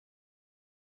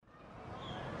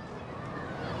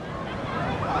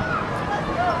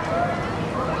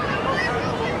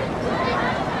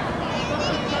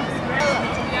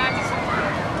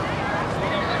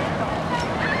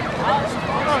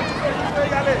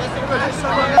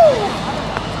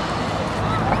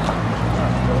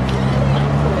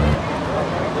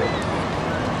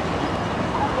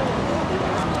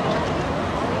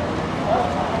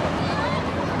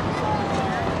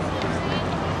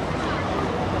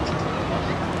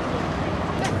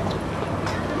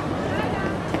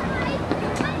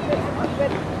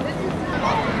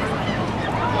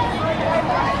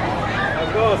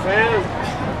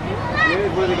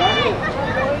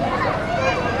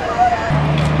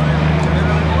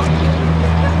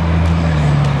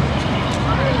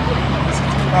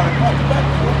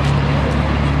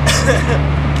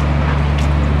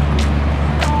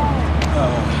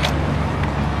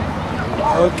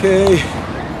Ok.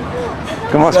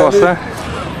 Comment ça se passe?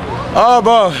 Ah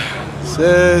bon,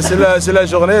 c'est la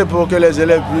journée pour que les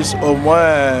élèves puissent au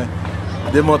moins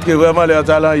démontrer vraiment leur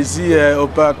talent ici au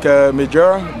Parc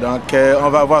Major. Donc on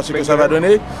va voir ce que ça va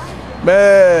donner.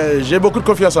 Mais j'ai beaucoup de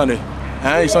confiance en eux.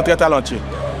 Hein, ils sont très talentueux.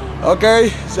 Ok,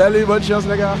 salut, bonne chance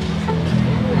les gars.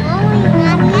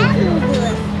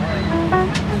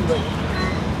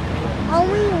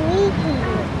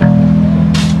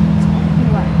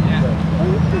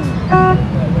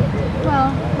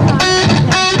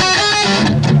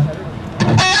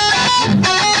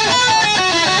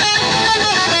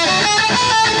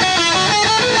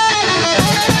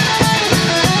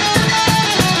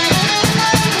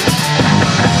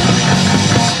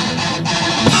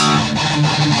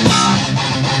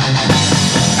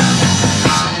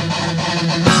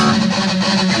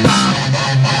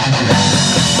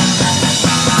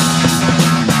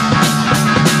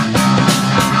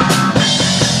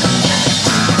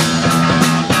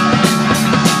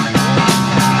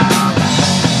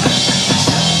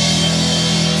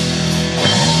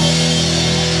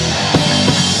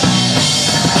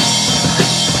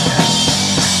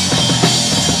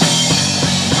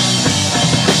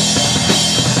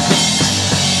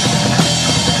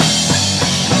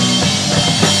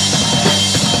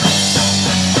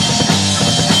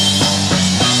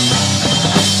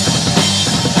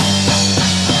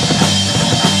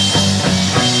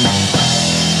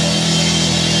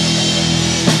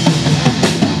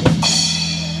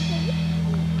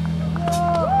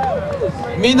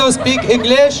 Me no speak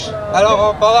English,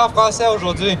 alors on parle en français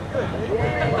aujourd'hui.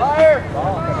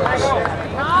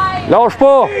 Lâche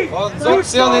pas! Bon, nous autres,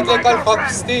 si on est de l'école Franco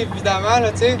Cité, évidemment,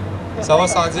 là, tu sais, ça va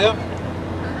sans dire.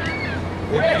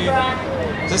 Et puis,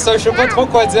 c'est ça, je sais pas trop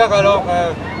quoi dire, alors...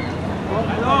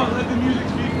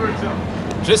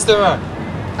 Justement.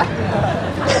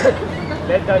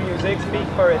 Let the music speak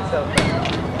for itself.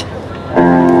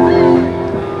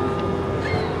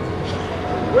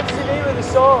 What's the name of the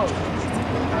song?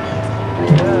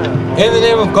 In the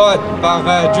Name of God par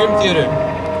Dream Theater.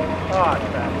 Oh,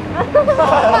 crap.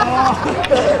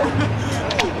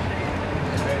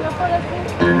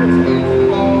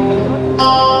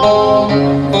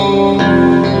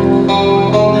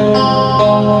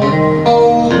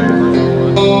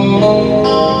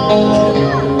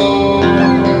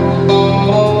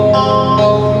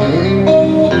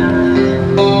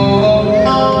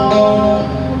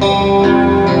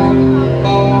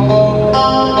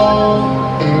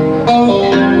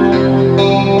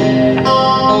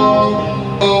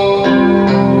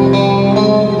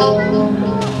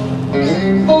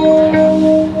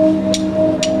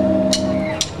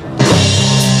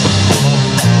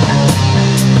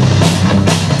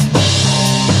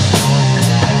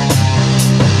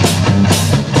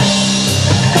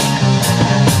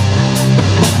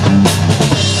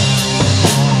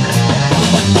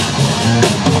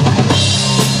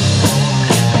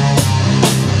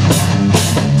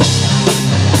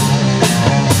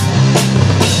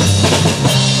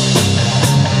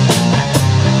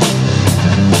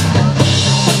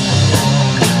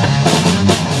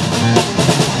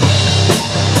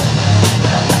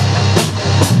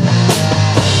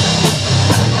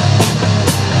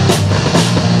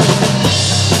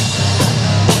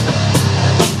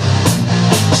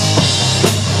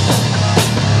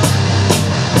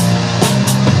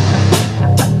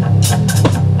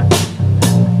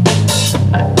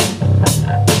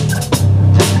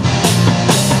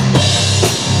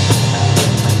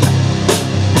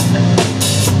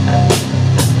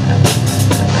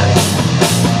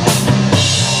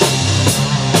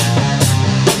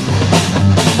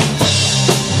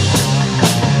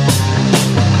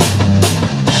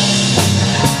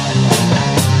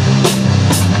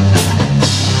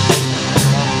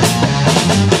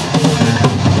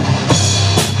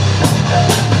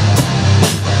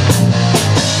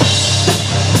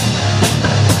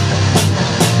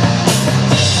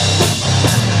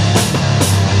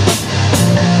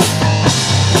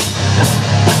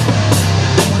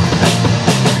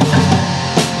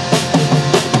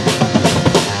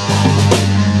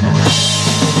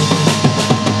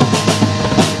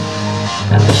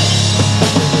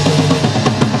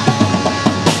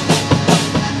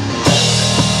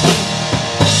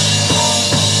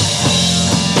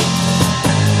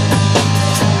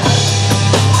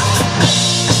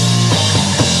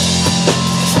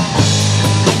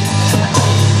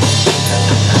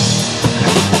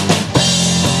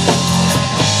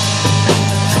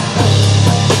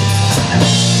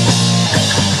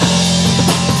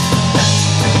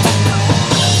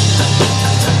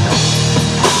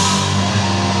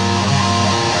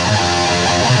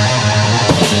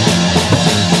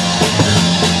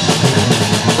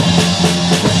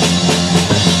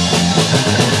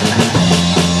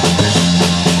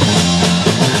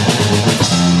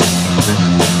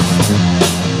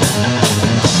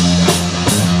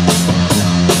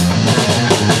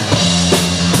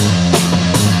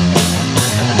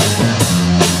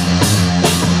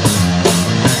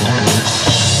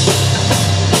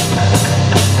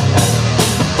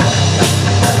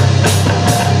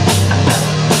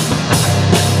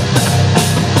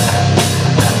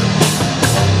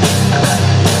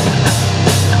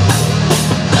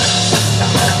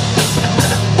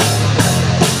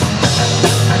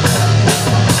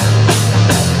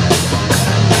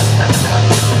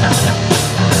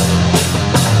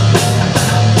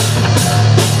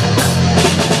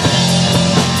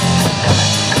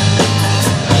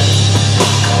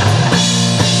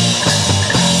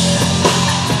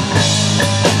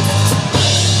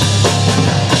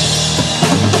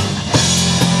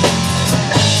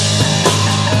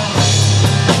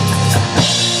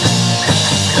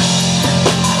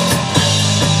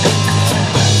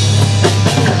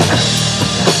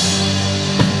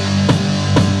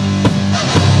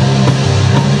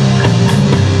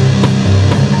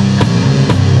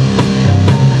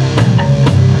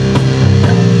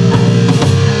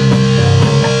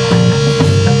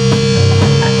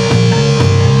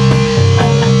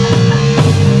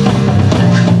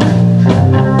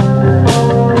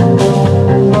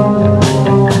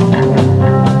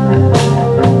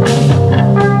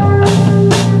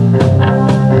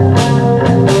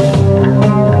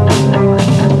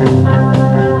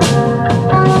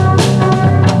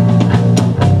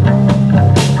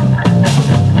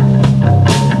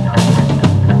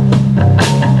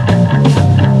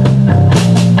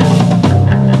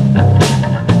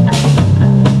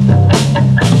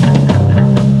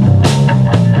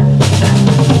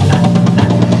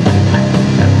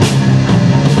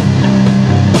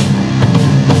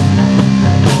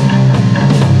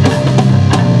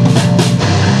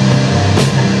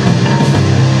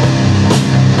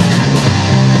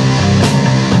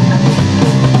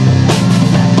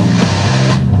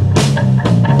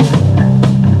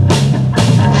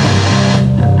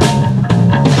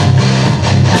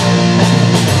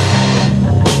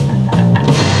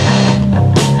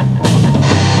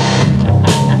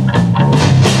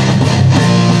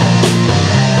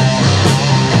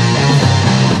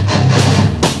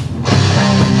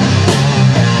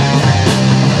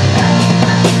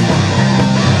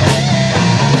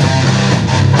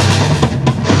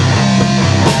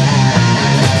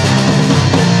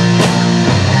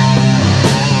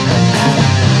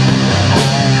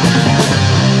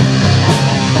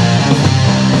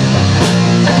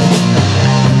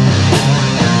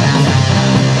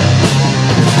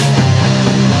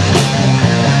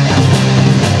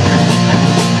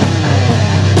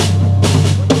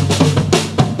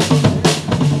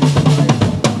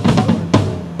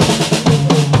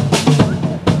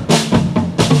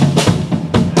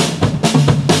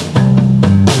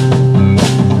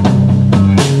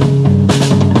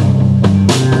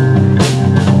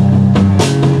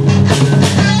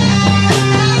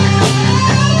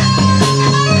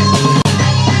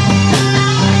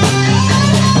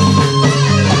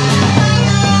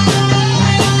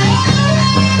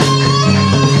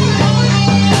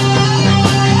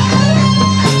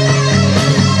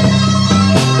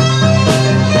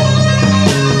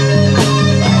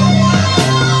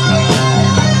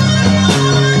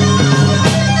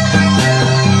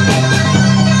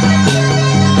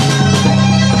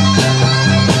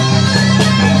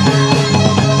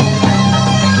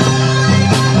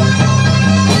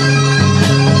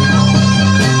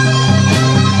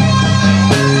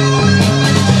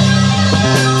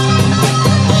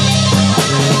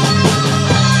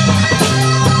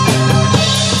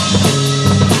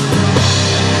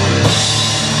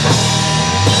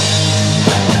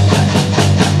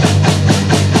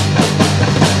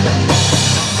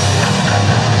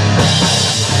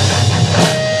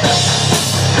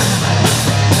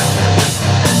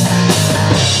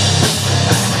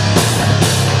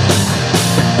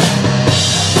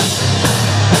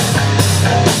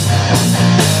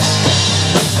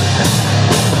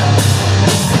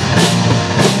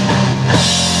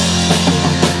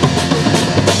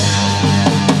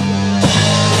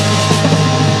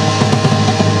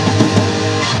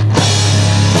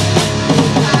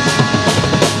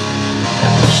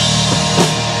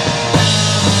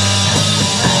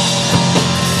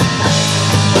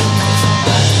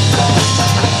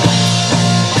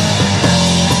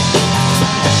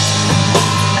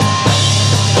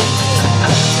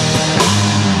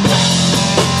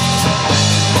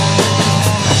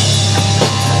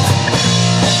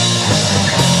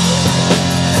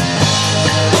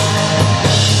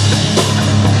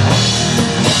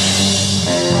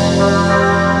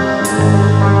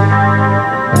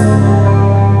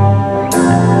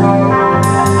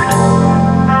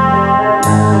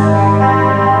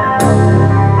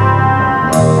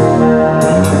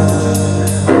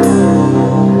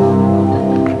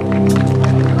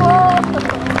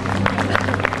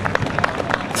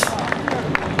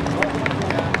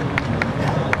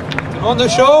 monde a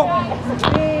chaud?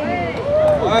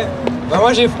 Ouais. Ben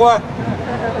moi j'ai froid.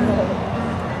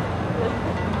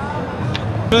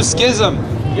 Le schism.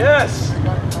 Yes!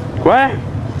 Quoi?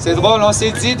 C'est drôle, on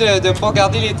s'est dit de ne pas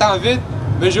garder les temps vides,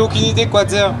 mais j'ai aucune idée quoi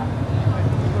dire.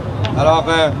 Alors,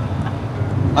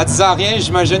 en disant rien,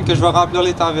 j'imagine que je vais remplir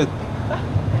les temps vides.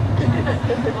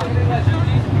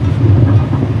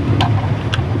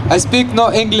 I speak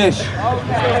no English.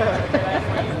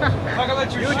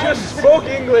 You just spoke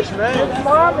English, man.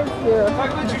 Mom is here.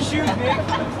 Talk about your shoes, Nick.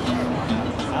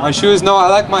 My shoes, no, I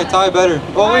like my tie better.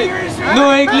 Oh wait,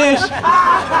 no English!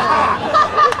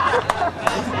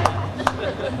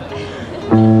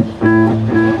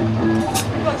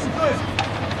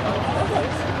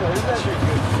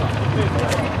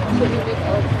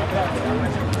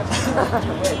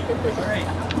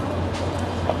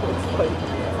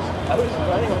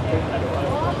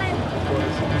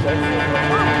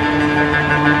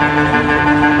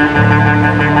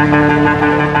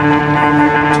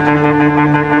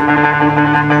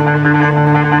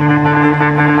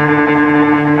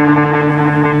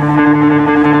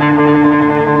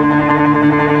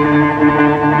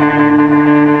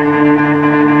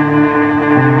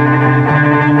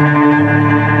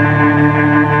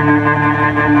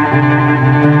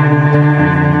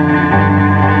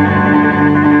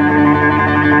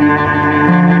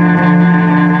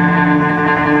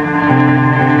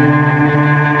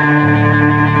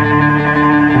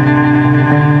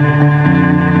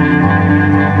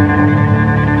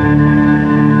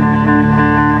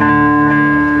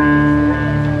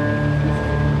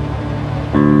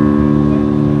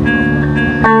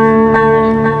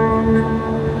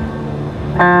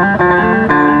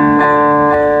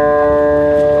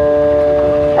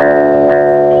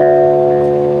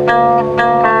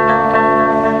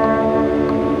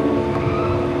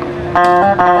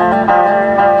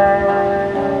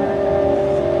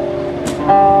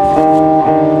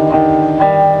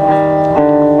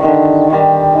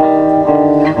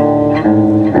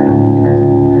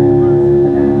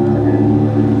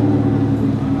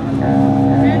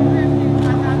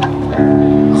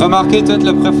 Remarquez tout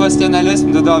le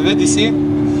professionnalisme de David ici.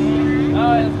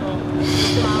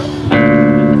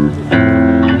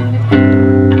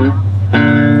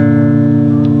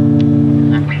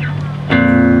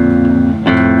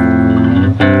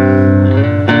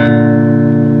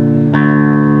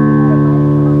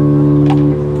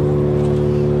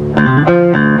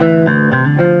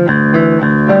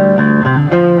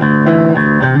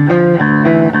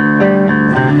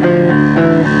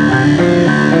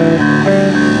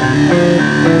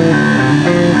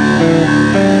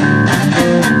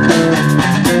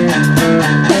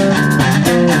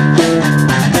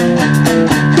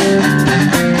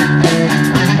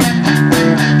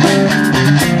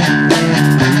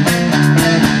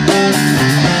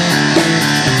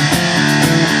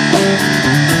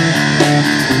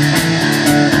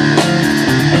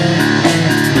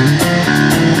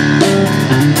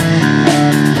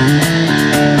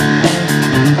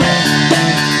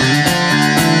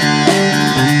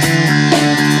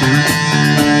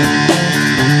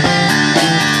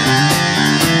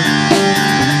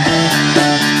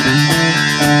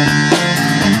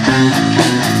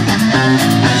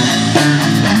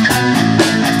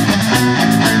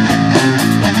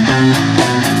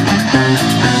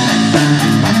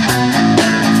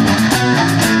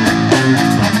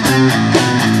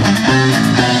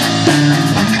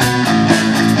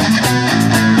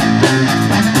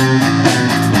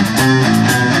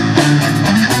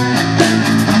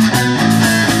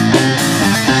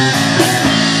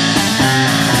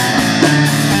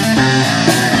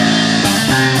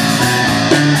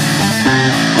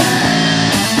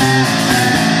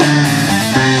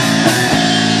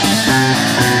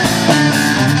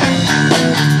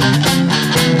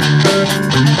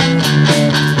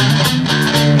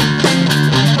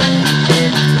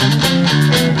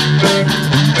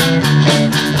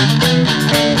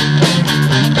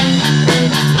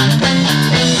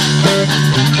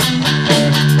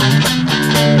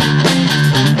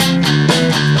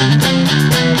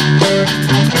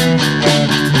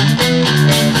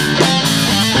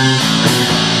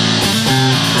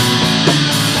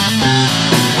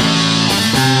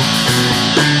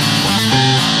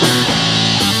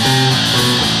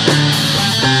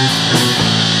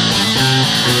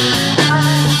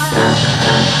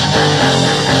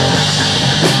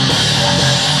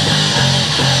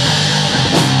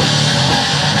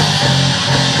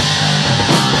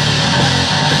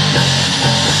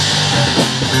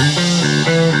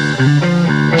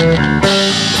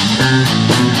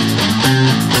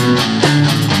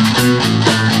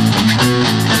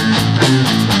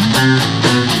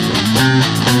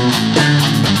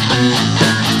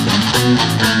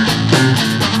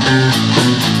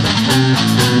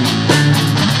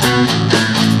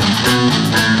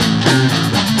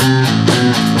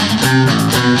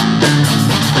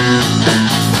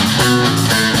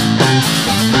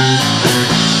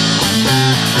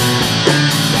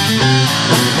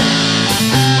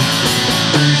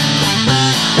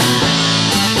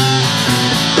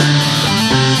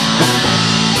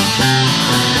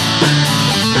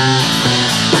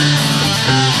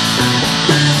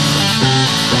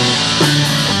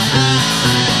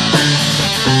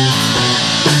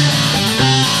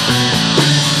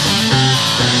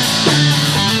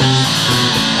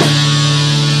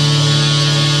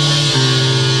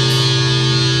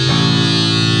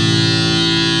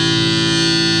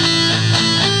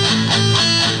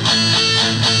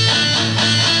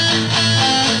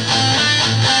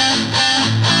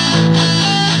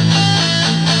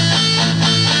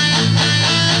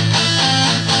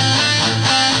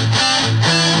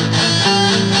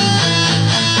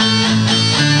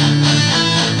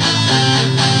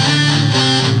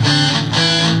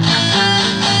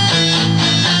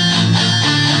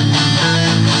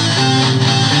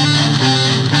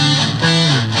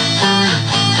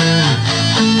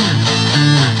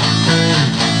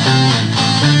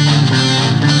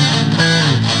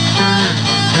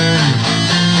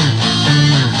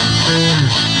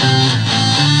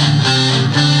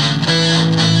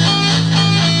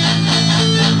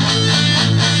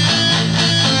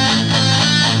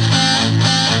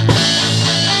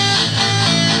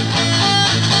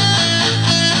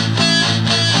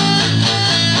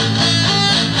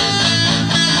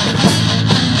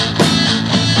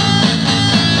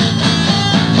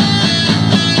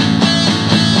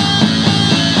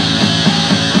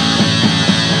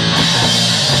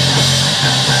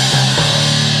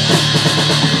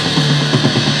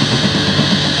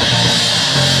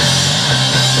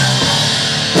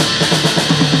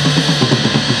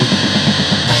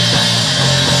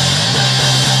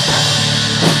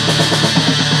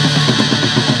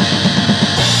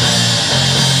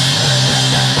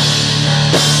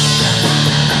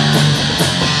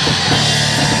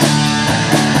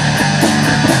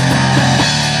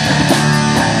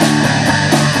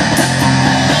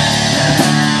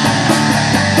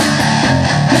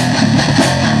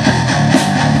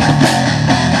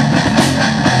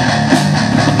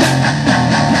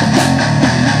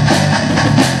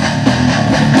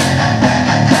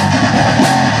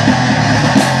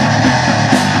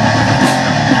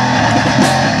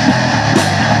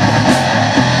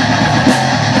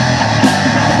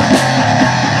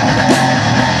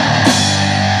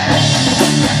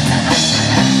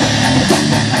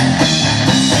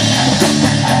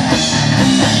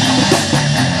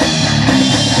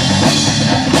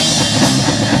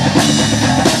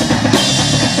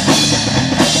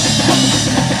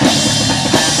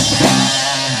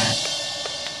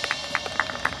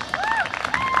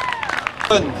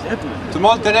 le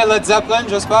monde connaît Led Zeppelin,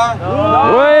 j'espère?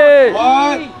 Oui!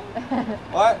 Ouais!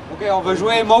 Ouais, ok, on va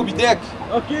jouer Moby Dick.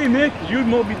 Ok, Mick, joue le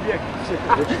Moby Dick.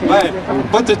 Ouais,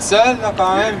 pas toute seule, là,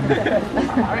 quand même.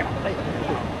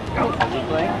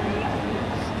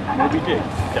 Moby Dick.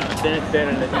 Okay,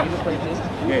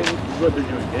 this is what they're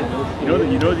doing. Okay?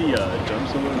 You know the drum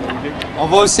solo in Moby Dick? On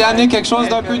va aussi amener quelque chose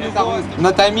d'un peu nouveau.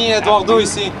 Notre ami Eduardo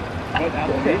ici.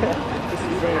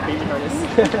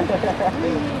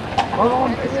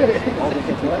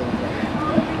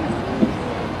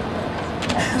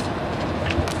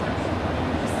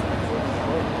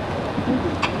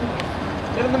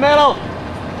 Get in the middle!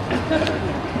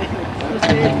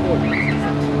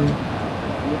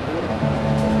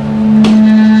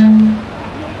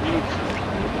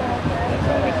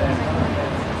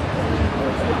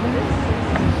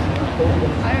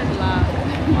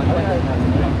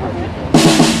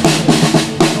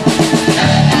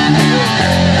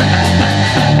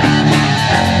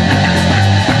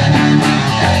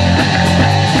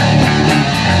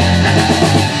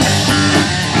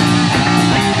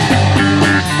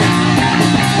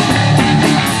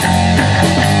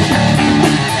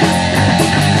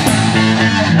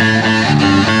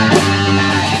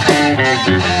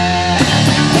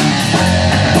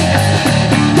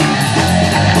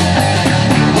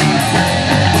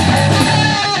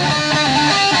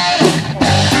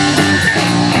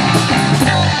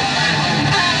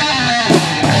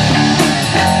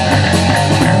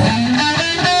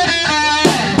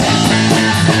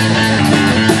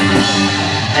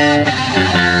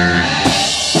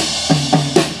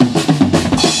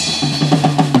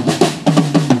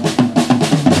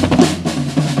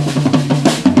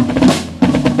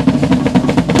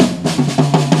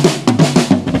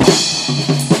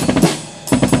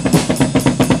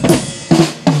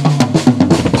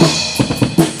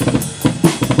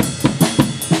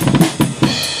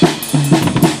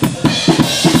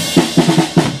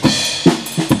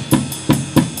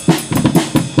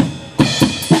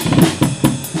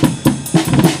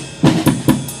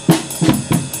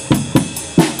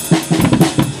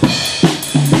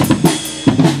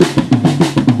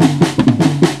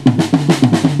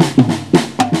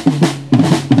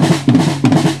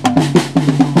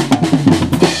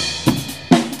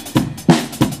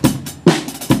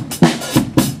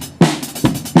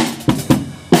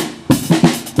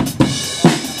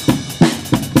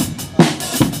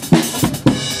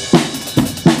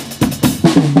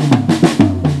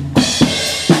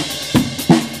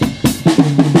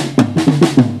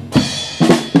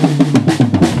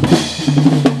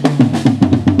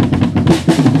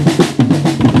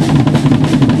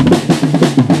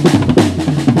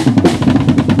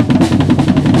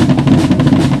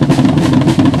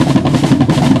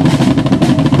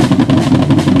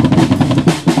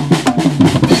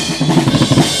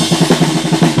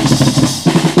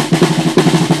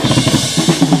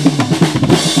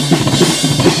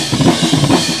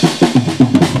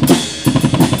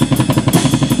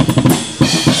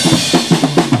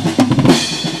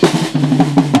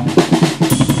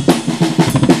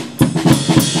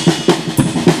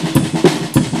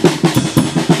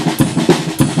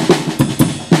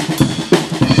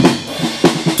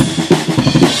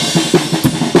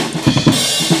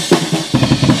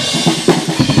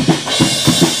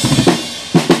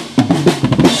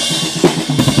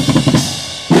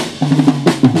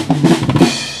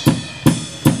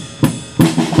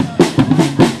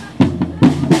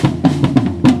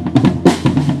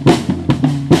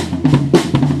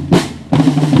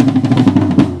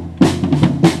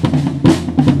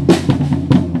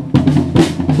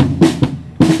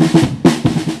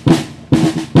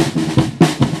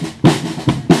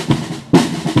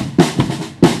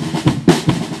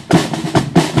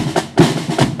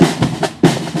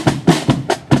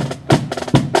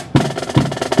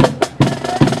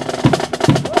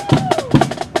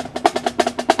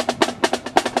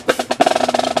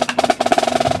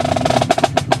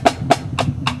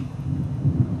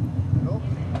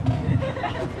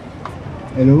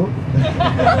 Hello.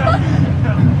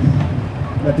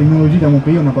 La technologie dans mon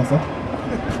pays, on n'a pas ça.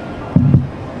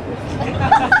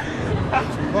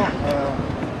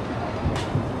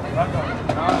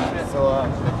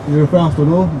 Je vais faire un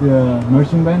solo de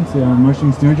marching band, c'est un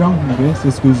marching snare drum, okay?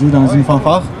 C'est ce que je joue dans une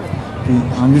fanfare. Et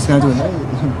I'm just gonna do it.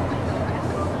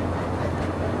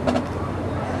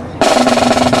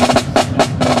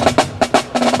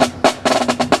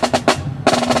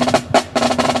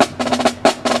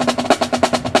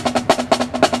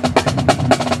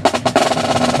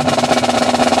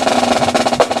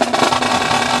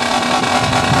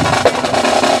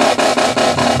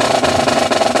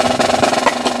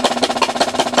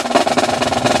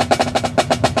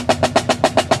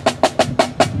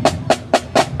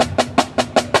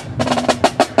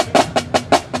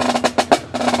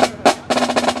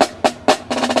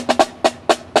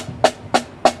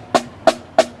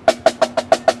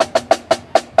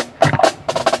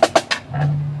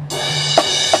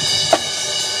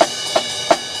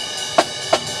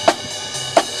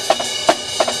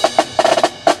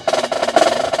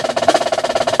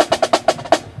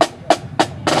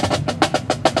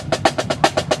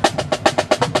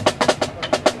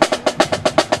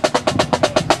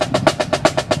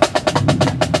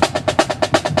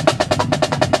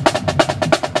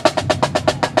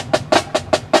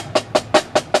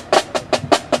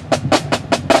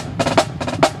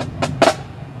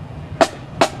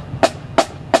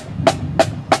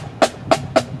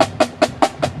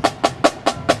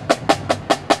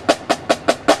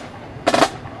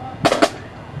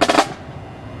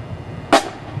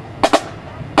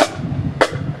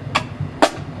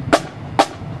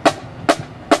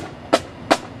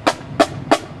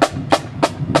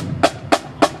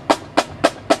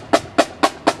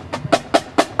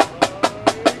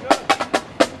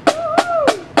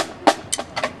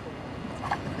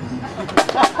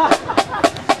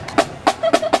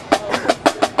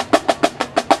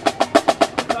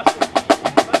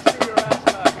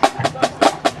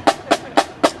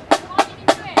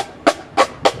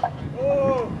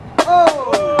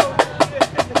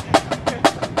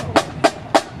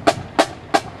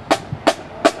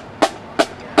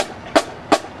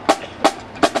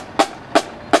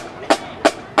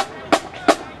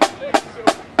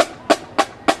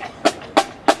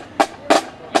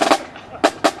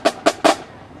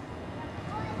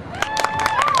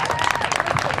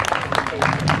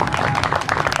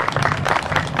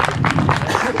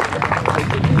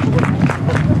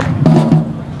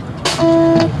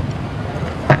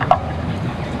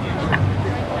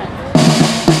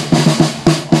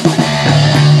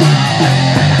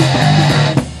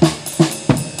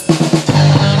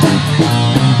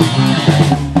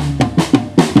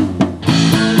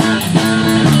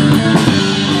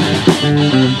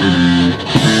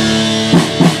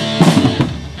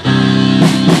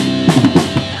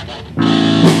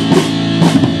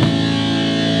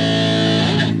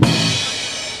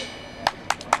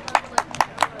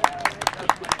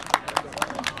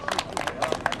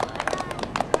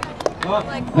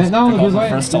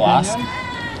 First to last.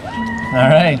 All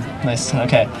right, nice.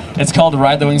 Okay, it's called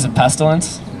 "Ride the Wings of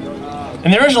Pestilence."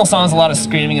 In the original song, there's a lot of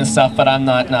screaming and stuff, but I'm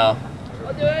not now.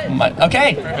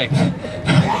 Okay, perfect.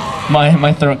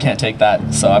 my throat can't take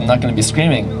that, so I'm not going to be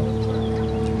screaming.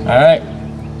 All right.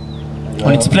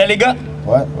 On est-tu prêts, les gars?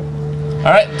 What?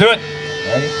 All right, do it.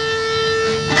 Ready?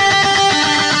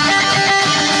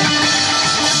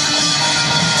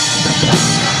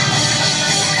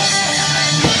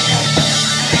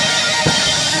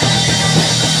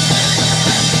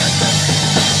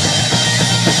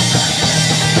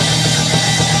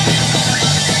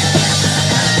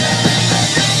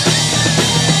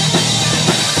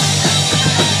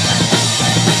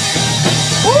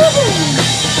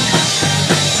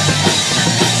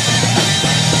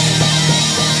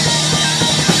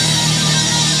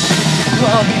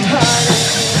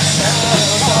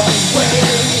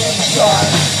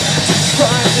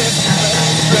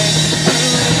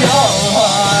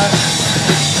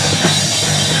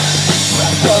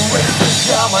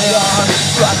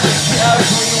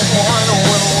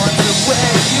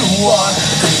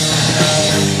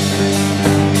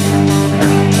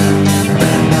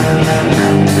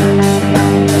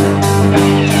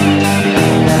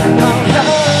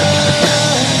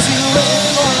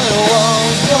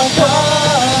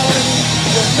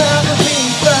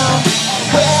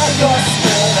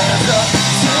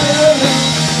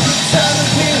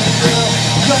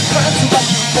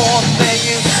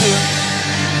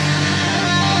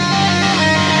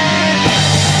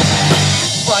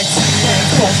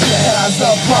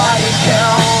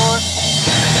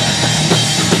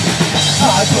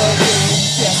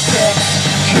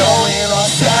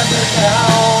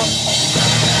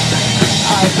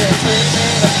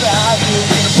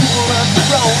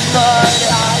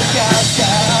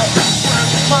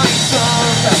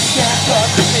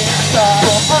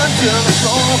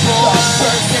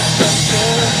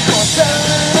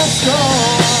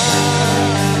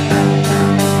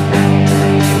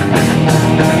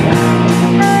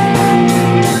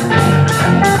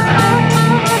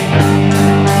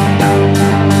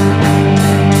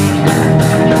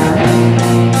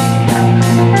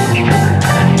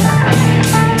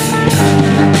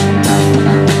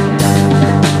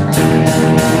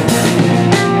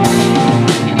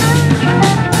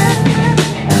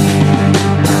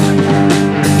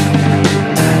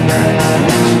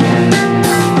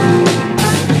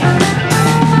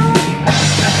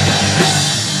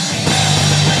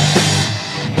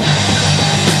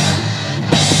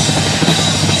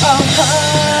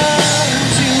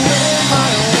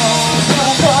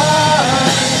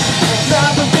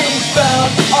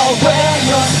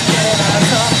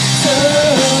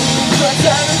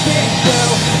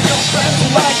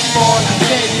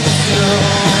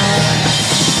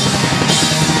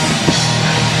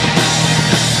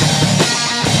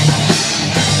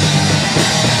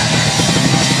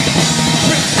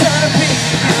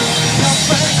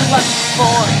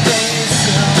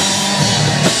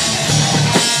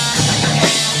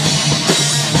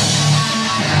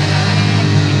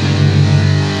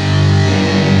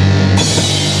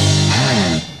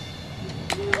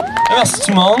 Merci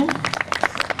tout le monde.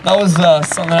 That was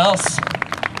something else.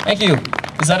 Thank you.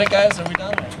 Is that it, guys? Are we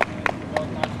done?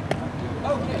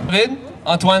 David,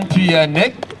 Antoine puis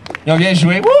Nick, ils ont bien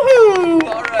joué. Woohoo!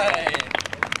 All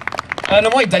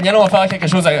right. Moi et Daniel, on va faire quelque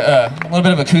chose, a little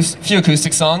bit of few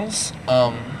acoustic songs.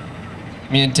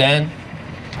 Me and Dan.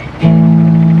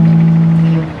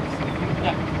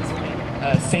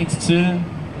 Saints 2.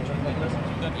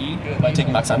 By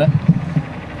taking Max on it.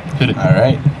 Hit it. All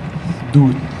right. Do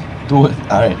it. Do it.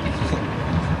 All right.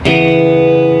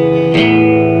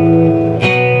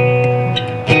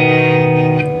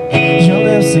 Your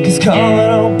lipstick is colored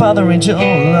out by the angel.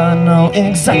 I know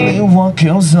exactly what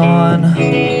goes on.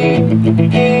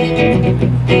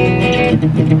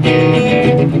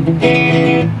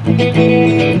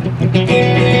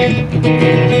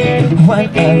 When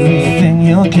everything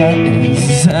you'll get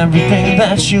is everything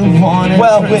that you wanted.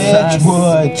 Well, princess. which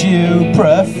would you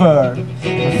prefer?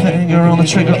 Finger on the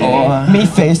trigger or Me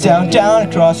face down, down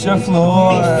across your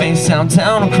floor. face down,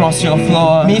 down across your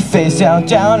floor. Me face down,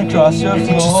 down across your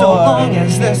floor. Just so long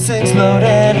as this thing's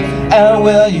loaded. And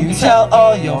will you tell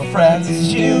all your friends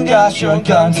you got your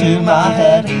gun to my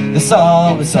head? That's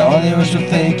all, it's only what you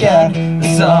think, yeah.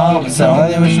 That's all, it's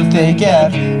only what you think, yeah.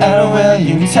 And will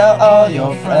you tell all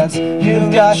your friends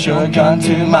you've got your gun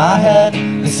to my head?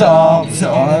 That's all, it's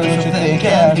only what you think,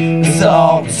 yeah. That's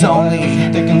all, it's only what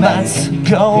you think, and let's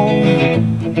go.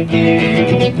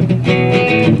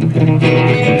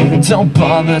 Don't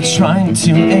bother trying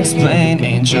to explain,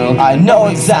 angel. I know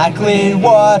exactly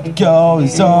what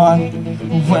goes on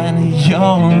When you're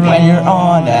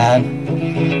on,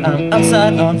 and I'm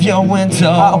outside of your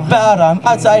window. how about I'm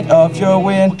outside of your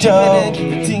window? Keep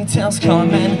the details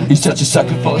coming. You're such a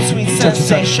sucker for Sweet such a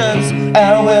sucker. sensations.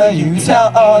 And will you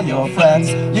tell all your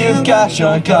friends you've got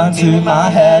your gun to my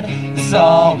head? It's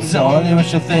always only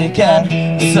what you're thinking.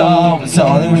 It's always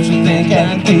only what you're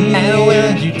thinking. And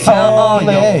will you tell all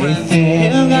your friends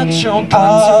you got your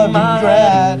gun to my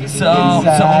head? It's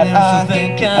always only what you're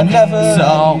thinking. I never It's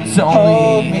always hold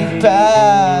only. me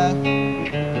back.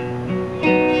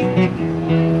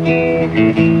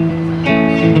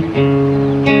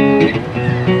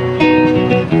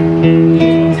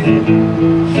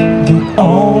 The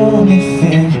only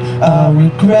thing I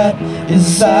regret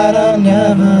is that I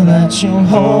never let you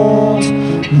hold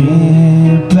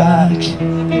me back.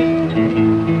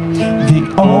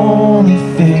 The only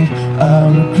thing I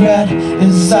regret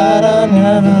is that I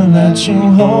never let you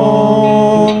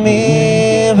hold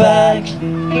me back.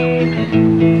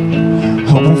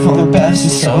 Hoping for the best,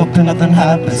 just hoping nothing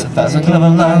happens. 1,000 clever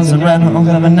lines and red home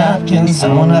clever napkins. I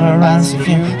won't ever ask if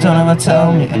you don't ever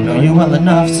tell me. I know you well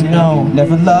enough to know.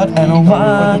 Never loved, and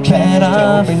why can't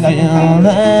I feel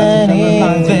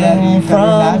anything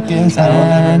from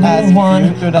anyone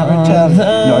other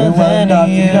than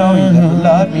you?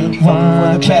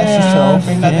 Why can't I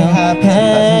feel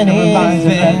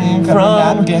anything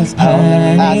from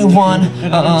anyone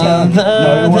other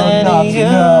than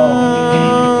you?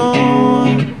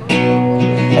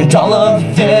 And all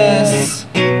of this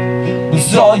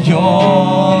was all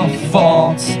your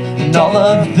fault. And all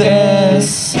of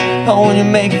this, oh, when you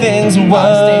make things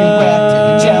worse.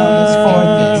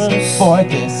 For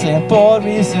this simple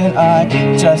reason, I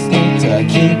just need to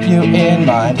keep you in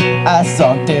mind as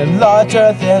something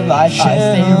larger than life. I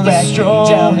stay wrecked,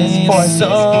 jealous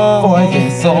for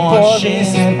this simple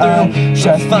reason, I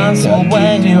just need to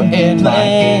keep you in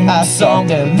mind as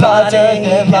something larger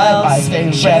than life. I stay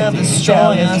wrecked,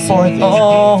 jealous for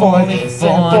this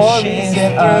simple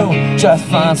reason, I just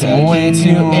need to keep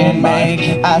you in mind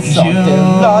as something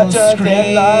larger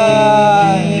than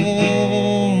life.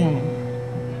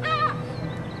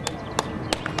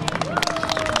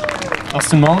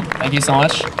 Austin Moe, thank you so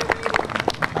much.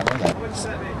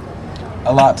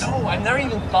 A lot. Oh, I've never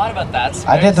even thought about that.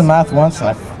 I did the math once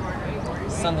and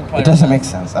it doesn't make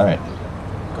sense. Alright.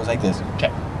 It goes like this.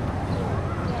 Okay.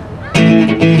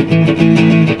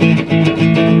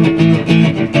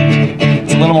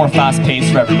 It's a little more fast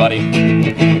paced for everybody.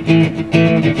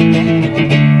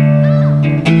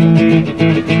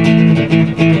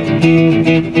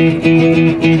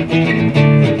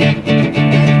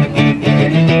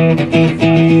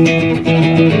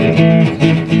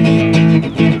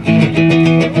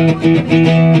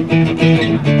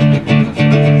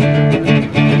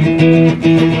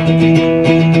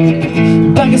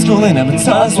 Back in school and every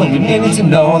times when we needed to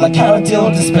know, like how to deal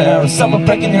with despair or someone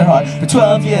breaking your heart. For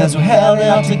 12 years we held it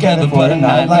all together, but a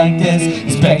night like this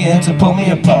is begging to pull me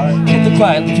apart. Keep the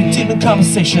quiet, leave you deep in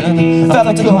conversation. I felt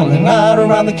like going out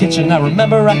around the kitchen. I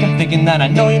remember I kept thinking that I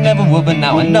know you never would, but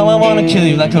now I know I wanna kill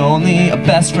you like only a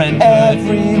best friend could.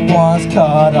 Everyone's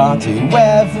caught on to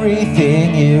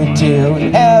everything you do,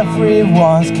 and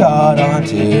everyone's caught on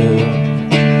to.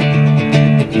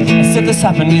 As if this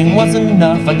happening wasn't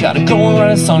enough, I gotta go and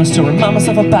write a song just to remind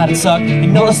myself how bad it sucked. You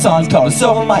know the song's called It's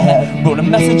Over My Head. Wrote a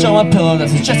message on my pillow that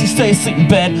suggests you stay asleep in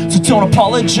bed, so don't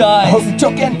apologize. I hope you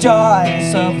don't get die.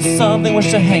 So for something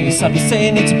wish to hang yourself, you say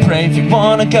you need to pray. If you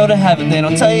wanna go to heaven, they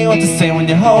don't tell you what to say when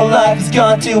your whole life has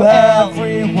gone to hell.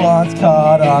 Everyone's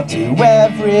caught on to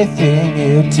everything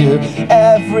you do.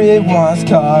 Everyone's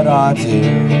caught on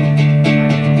to.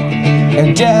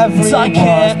 And everyone's I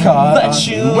can't let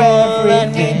you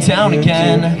let me down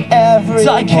again.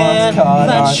 I can't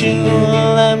let you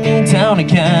let me down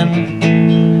again.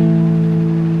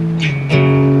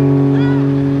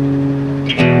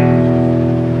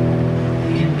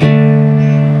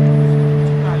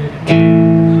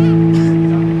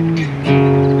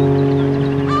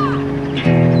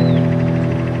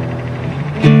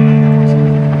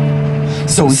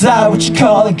 So is that what you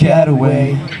call a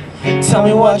getaway? Tell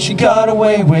me what you got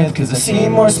away with, cause I see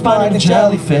more spine than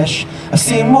jellyfish. I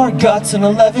see more guts than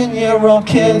 11-year-old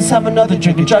kids. Have another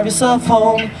drink and drive yourself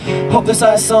home. Hope there's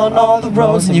ice on all the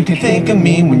roads, and you can think of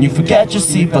me when you forget your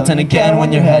seatbelt, and again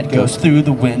when your head goes through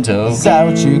the window. Is that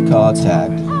what you call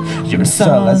tact? You're a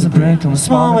subtle as a brick on a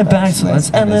small way back, so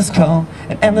let's end this call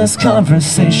and end this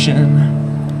conversation.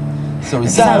 So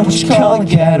Is that what you call a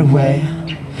getaway?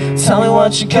 Tell me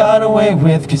what you got away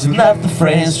with, cause you left the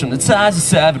phrase from the times you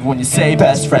severed when you say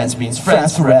best friends means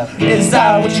friends forever. Is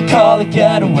that what you call a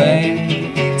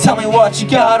getaway? Tell me what you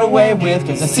got away with,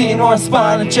 cause I see more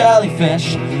spine than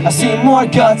jellyfish. I see more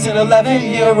guts than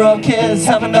 11-year-old kids.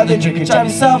 Have another drink and drive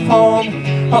yourself home.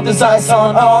 Hope there's ice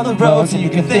on all the roads, and you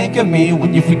can think of me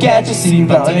when you forget your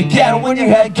seatbelt, and again when your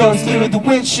head goes through the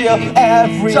windshield.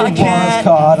 Everyone's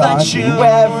caught on you,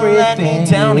 everything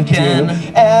down you again. do.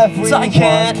 Everyone's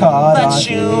caught on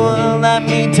you let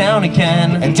me down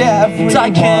again. And everyone's I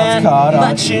can't caught on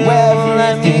let you you,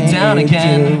 let me everything down you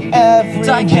again. do. Everyone's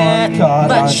I can't caught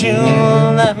let on you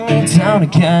let me down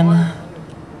again.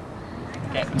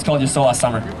 Okay, it's called Your Soul Last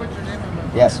Summer.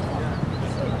 Yes.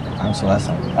 I'm Celeste.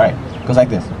 Alright, goes like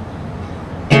this.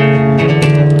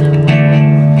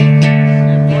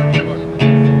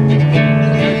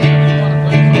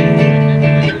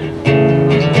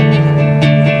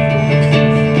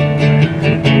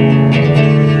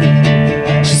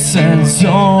 She said,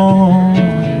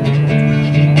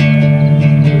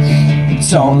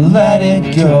 don't let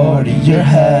it go to your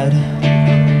head.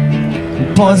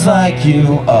 Boys like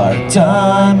you are a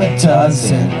dime a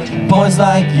dozen. Boys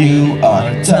like you are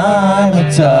a dime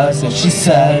a dozen. She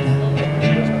said,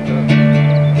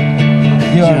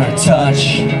 you're a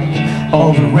touch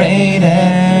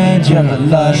overrated. You're a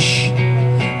lush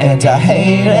and I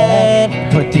hate it.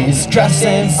 Put these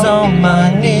dresses on my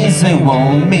knees, they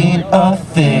won't mean a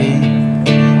thing.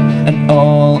 And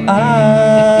all I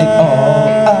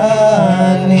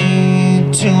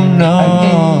need to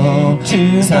know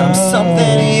is I'm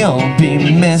something you'll be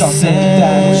missing.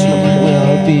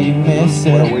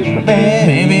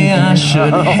 Maybe I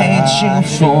should hate you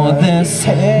for this.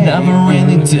 Never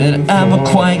really did ever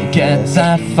quite get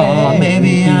that far.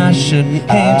 Maybe I should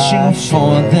hate you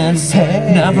for this.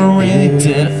 Never really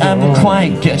did ever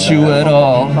quite get you at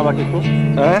all.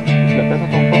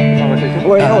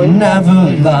 I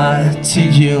never lied to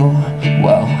you,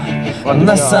 well,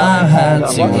 unless I had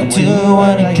to, I'll do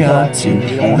what I got to.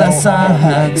 Unless I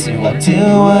had to, I'll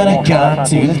do what I got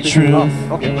to. The truth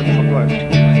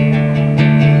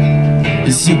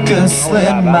is you could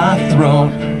slit my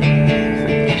throat,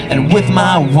 and with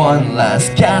my one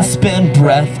last gasping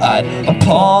breath I'd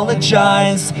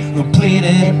apologize for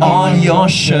bleeding on your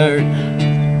shirt.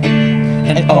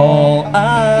 And all I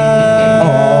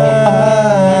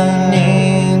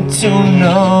need to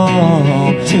know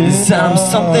is I'm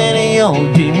something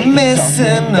you'll be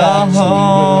missing.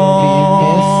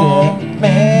 Oh,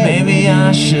 maybe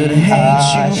I should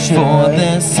hate you for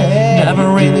this.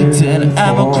 Never really did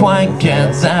ever quite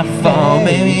get that far.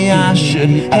 Maybe I should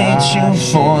hate you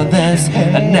for this.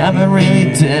 I never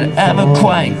really did ever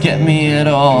quite get me at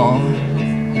all.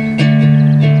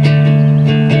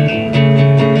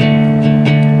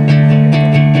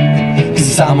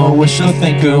 I'm a wishful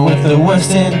thinker with the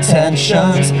worst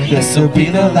intentions. This'll be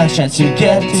the last chance you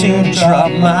get to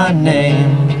drop my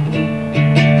name.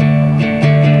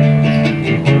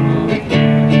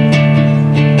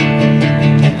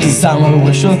 Cause I'm a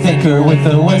wishful thinker with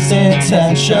the worst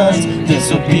intentions.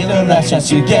 This'll be the last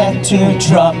chance you get to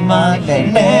drop my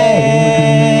name.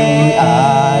 Maybe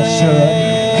I should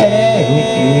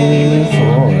hate you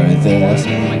for this.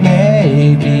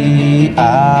 Maybe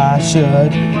I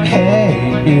should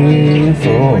hate you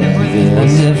for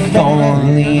this. And if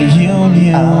only you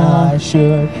knew I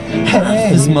should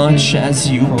half as much as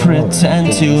you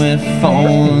pretend to. If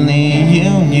only you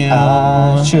knew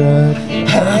I should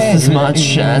half as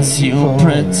much as you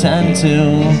pretend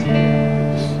to.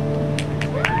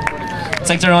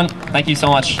 Thanks everyone, thank you so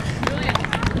much.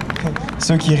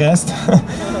 Ceux qui restent.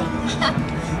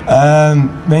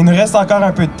 Mais il nous reste encore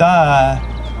un peu de temps.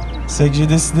 C'est que j'ai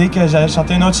décidé que j'allais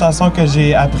chanter une autre chanson que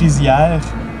j'ai apprise hier.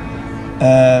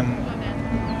 Il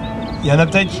y en a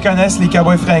peut-être qui connaissent les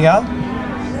Cowboys fringants.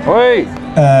 Oui!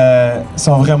 Ils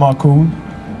sont vraiment cool.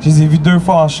 Je les ai vus 2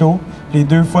 fois en show. Les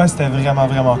 2 fois, c'était vraiment,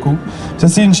 vraiment cool. Ça,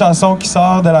 c'est une chanson qui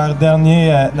sort de leur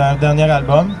dernier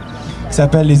album, qui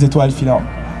s'appelle Les Étoiles filantes.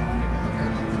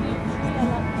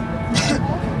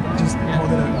 Just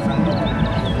hold it up in front of you.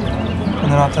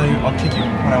 And then I'll tell you, I'll kick you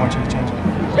when I want you to change it.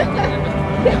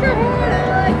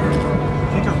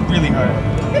 Kick her really hard.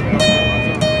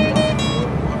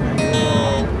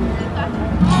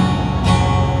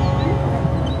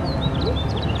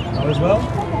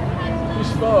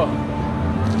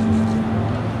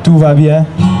 tout va bien.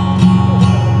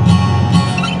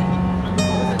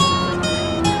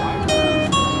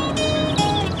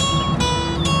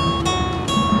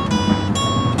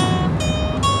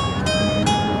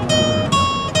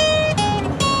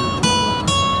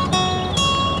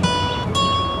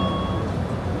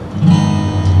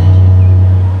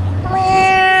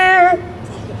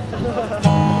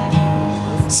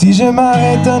 Si je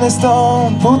m'arrête un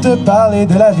instant pour te parler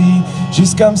de la vie,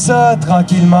 juste comme ça,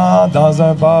 tranquillement, dans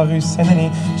un bar rue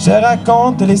Saint-Denis, je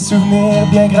raconte les souvenirs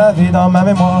bien gravés dans ma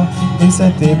mémoire. Et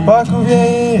cette époque où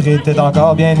vieillir était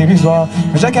encore bien illusoire.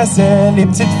 Je cassais les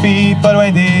petites filles pas loin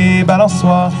des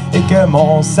balançoires, et que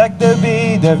mon sac de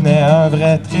billes devenait un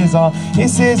vrai trésor. Et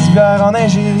ces hivers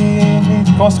enneigés,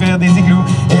 construire des igloos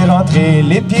et rentrer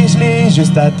les pieds gelés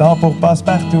juste à temps pour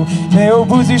passe-partout. Mais au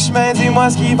bout du chemin,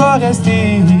 dis-moi ce qui va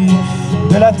rester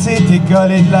de la petite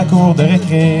école et de la cour de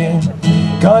récré.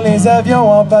 Quand les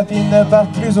avions en papier ne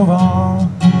partent plus au vent,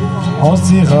 on se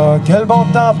dira que le bon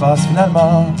temps passe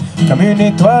finalement comme une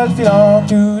étoile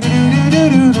filante.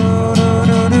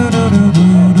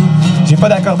 J'ai pas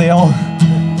d'accordéon.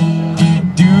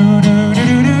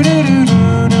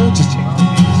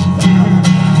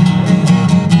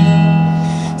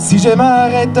 Si je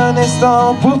m'arrête un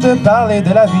instant pour te parler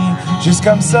de la vie, juste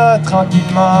comme ça,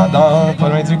 tranquillement, pas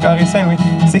loin du carré Saint-Louis,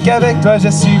 c'est qu'avec toi je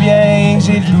suis bien,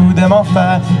 j'ai le goût de m'en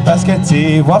faire. Parce que tu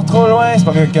sais, voir trop loin, c'est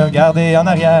pas mieux que regarder en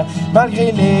arrière.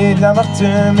 Malgré les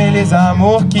amertumes et les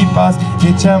amours qui passent,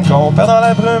 les chums qu'on perd dans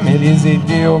la brume et les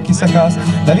idéaux qui se cassent,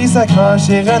 la vie s'accroche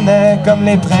et renaît comme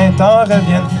les printemps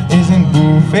reviennent. Et une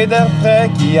bouffée d'air frais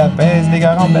qui apaise les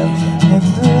gars en benne.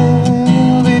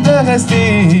 De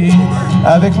rester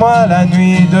avec moi la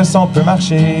nuit, de son peut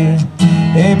marcher.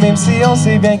 Et même si on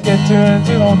sait bien que tu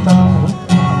le longtemps,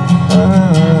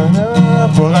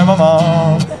 pour un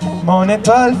moment, mon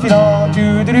étoile filante.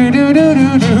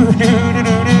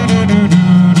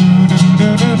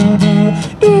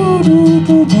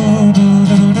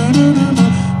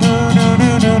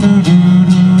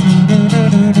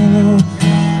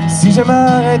 Si je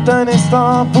m'arrête un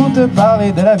instant pour te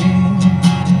parler de la vie,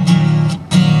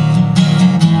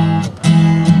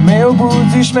 mais au bout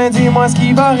du chemin, dis-moi ce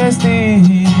qui va rester.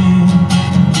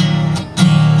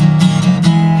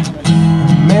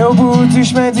 Mais au bout du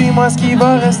chemin, dis-moi ce qui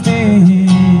va rester.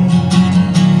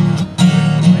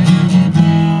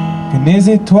 Que mes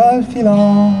étoiles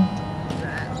filantes.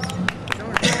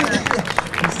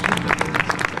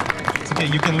 It's okay,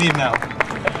 you can leave now.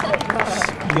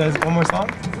 You guys, one more song?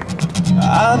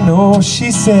 I know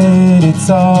she said it's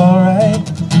alright.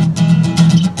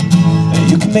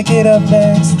 You can make it up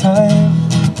next time.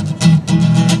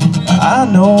 I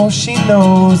know she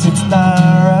knows it's not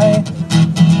right.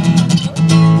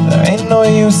 There ain't no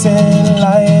use in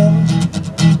lying.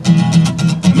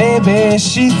 Maybe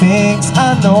she thinks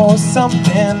I know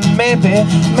something. Maybe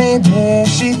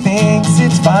she thinks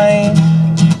it's fine.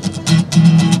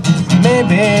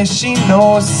 Maybe she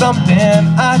knows something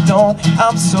I don't.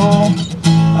 I'm so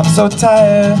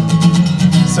tired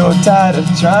of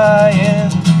trying.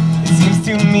 Seems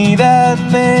to me that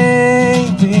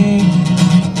maybe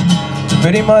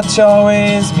pretty much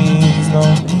always means no.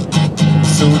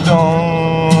 So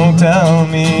don't tell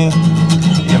me,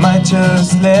 you might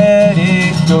just let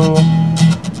it go.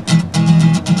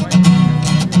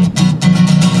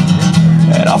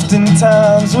 And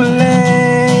oftentimes we're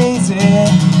lazy,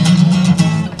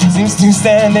 seems to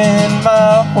stand in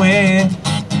my way.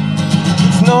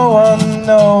 No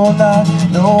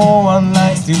one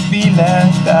likes to be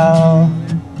left out.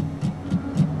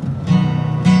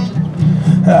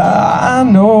 I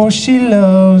know she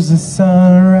loves the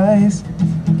sunrise,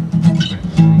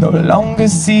 no longer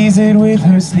sees it with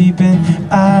her sleeping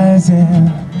eyes.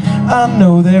 And I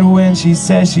know that when she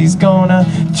says she's gonna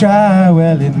try,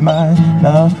 well, it might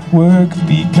not work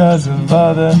because of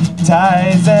other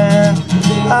ties. And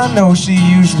I know she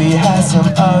usually has some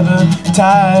other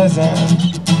ties,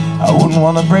 and I wouldn't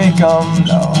want to break them,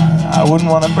 no, I wouldn't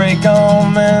want to break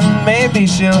them. And maybe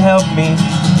she'll help me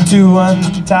to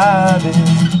untie this.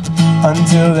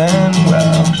 Until then,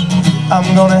 well,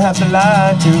 I'm gonna have to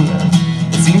lie to her.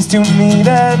 It seems to me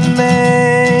that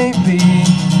maybe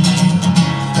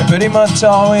it pretty much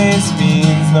always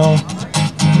means no.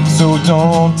 So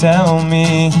don't tell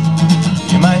me,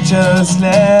 you might just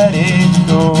let it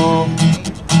go.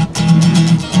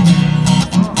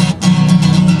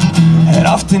 And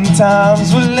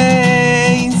oftentimes we're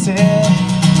lazy,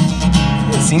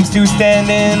 it seems to stand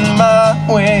in my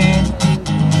way.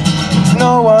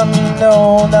 No one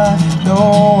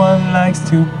likes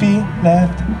to be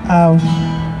left out.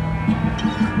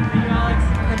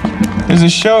 There's a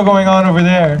show going on over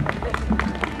there.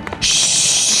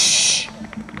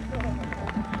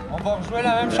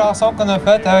 deuxième chanson qu'on a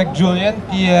faite avec Julian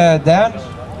puis Dan.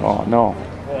 Oh non.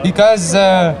 Because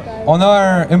on a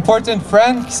un important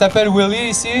friend qui s'appelle Willie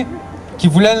ici, qui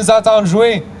voulait nous entendre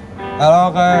jouer.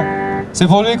 Alors, c'est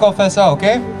pour lui qu'on fait ça, OK?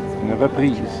 Une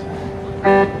reprise.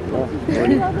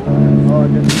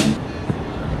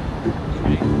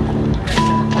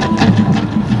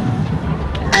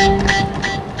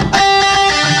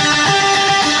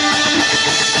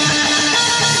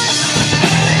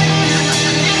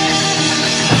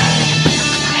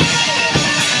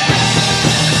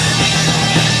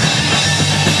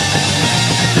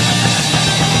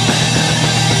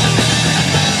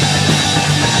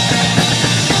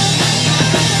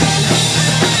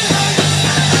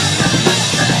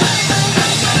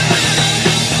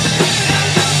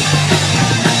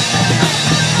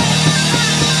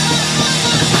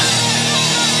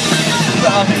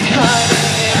 I'll be hiding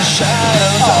in the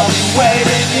shadows, I'll be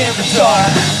waiting in the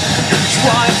dark.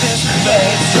 Drive this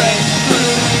blade straight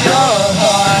through your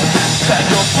heart. Bend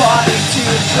your body to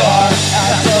the dark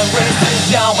as the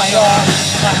races down my arm.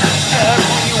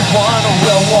 Everyone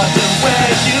will wonder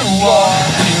where you are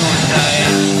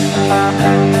tonight.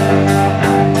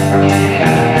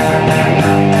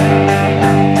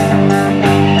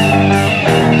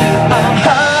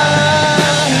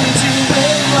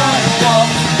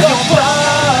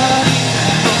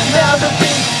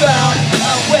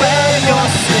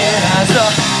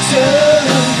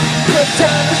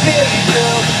 Pretend to be you,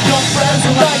 your friends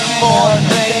will like you more than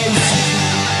they used to.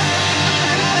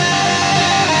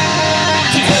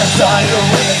 Yes, I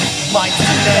away, my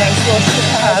teenage lotion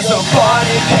has a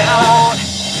body count.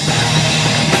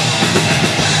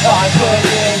 I put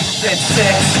in 6,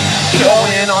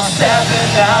 going on 7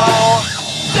 now.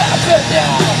 7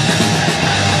 now.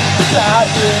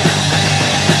 That's it.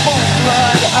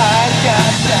 Blood I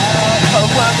got down.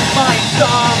 Around my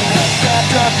thumb,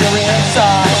 stepped up your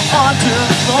inside. Onto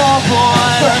the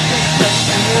floorboard.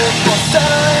 Perfect for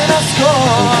settling a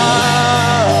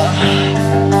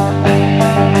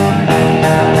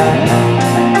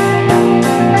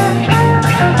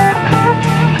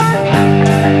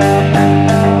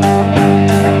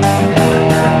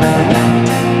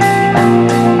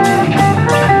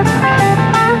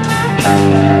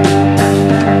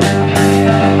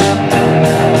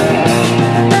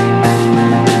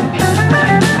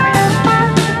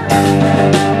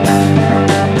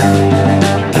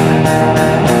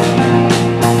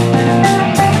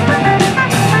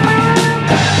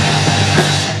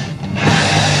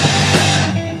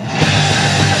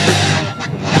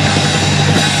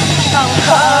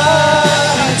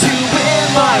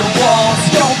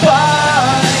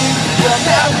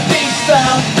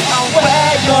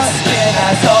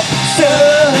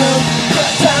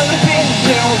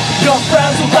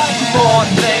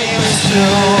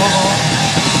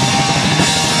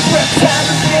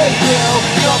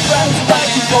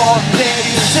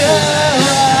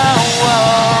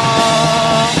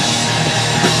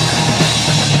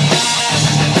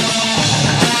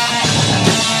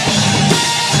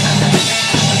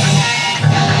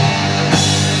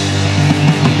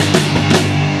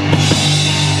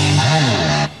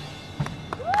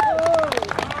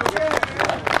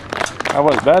That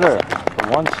was better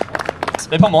for once.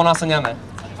 C'est pas mon enseignant, mais.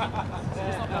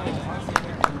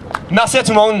 Merci à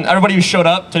tout le monde, everybody who showed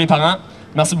up, tous les parents.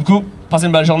 Merci beaucoup. Passez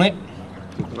une belle journée.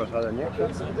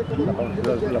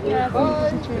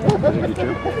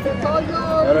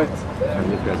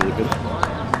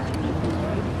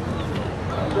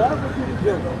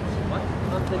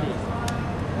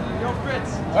 Yo,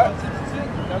 Fritz. Ouais.